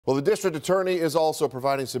Well, the district attorney is also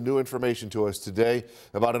providing some new information to us today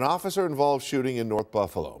about an officer-involved shooting in North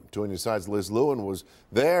Buffalo. Joining us is Liz Lewin was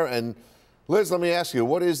there. And Liz, let me ask you,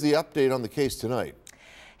 what is the update on the case tonight?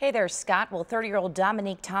 Hey there, Scott. Well, 30-year-old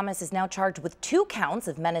Dominique Thomas is now charged with 2 counts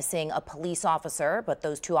of menacing a police officer, but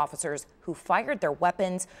those 2 officers who fired their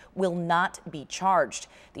weapons will not be charged.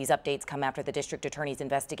 These updates come after the district attorney's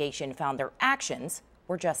investigation found their actions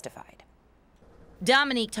were justified.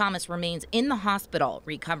 Dominique Thomas remains in the hospital,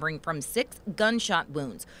 recovering from 6 gunshot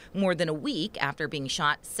wounds, more than a week after being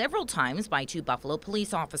shot several times by 2 Buffalo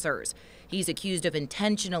police officers. He's accused of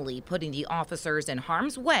intentionally putting the officers in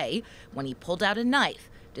harm's way when he pulled out a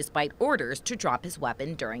knife, despite orders to drop his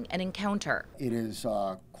weapon during an encounter. It is,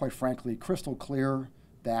 quite frankly, crystal clear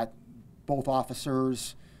that both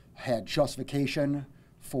officers had justification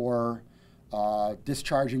for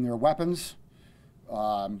discharging their weapons.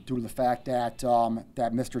 Due to the fact that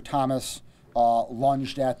that Mr. Thomas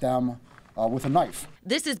lunged at them with a knife.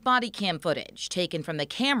 This is body cam footage taken from the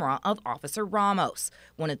camera of Officer Ramos,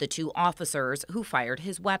 one of the 2 officers who fired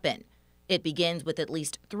his weapon. It begins with at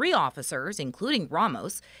least 3 officers, including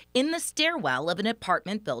Ramos, in the stairwell of an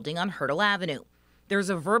apartment building on Hertel Avenue. There's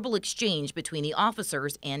a verbal exchange between the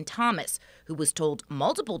officers and Thomas, who was told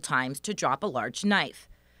multiple times to drop a large knife.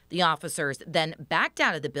 The officers then backed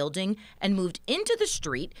out of the building and moved into the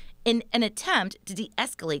street in an attempt to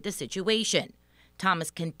de-escalate the situation.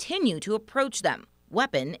 Thomas continued to approach them,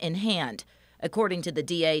 weapon in hand. According to the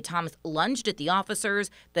DA, Thomas lunged at the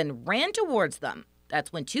officers, then ran towards them.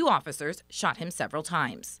 That's when 2 officers shot him several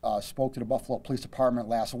times. Spoke to the Buffalo Police Department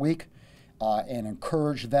last week and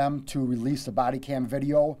encouraged them to release the body cam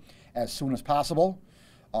video as soon as possible.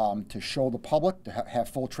 To show the public, to have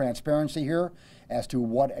full transparency here as to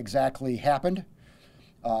what exactly happened.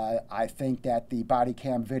 I think that the body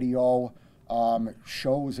cam video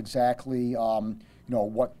shows exactly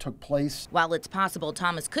what took place. While it's possible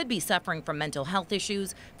Thomas could be suffering from mental health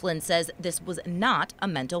issues, Flynn says this was not a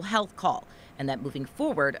mental health call and that moving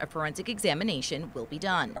forward, a forensic examination will be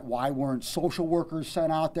done. Why weren't social workers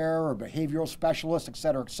sent out there or behavioral specialists, et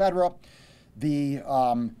cetera, et cetera?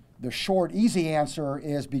 The short, easy answer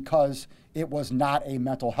is because it was not a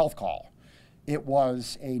mental health call. It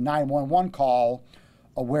was a 911 call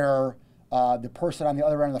where the person on the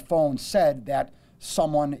other end of the phone said that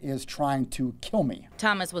someone is trying to kill me.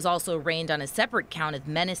 Thomas was also arraigned on a separate count of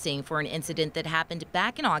menacing for an incident that happened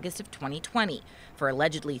back in August of 2020 for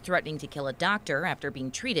allegedly threatening to kill a doctor after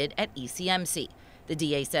being treated at ECMC. The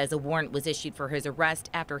DA says a warrant was issued for his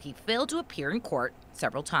arrest after he failed to appear in court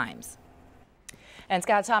several times. And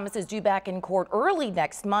Scott Thomas is due back in court early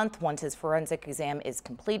next month once his forensic exam is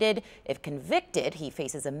completed. If convicted, he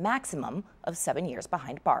faces a maximum of 7 years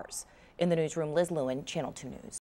behind bars. In the newsroom, Liz Lewin, Channel 2 News.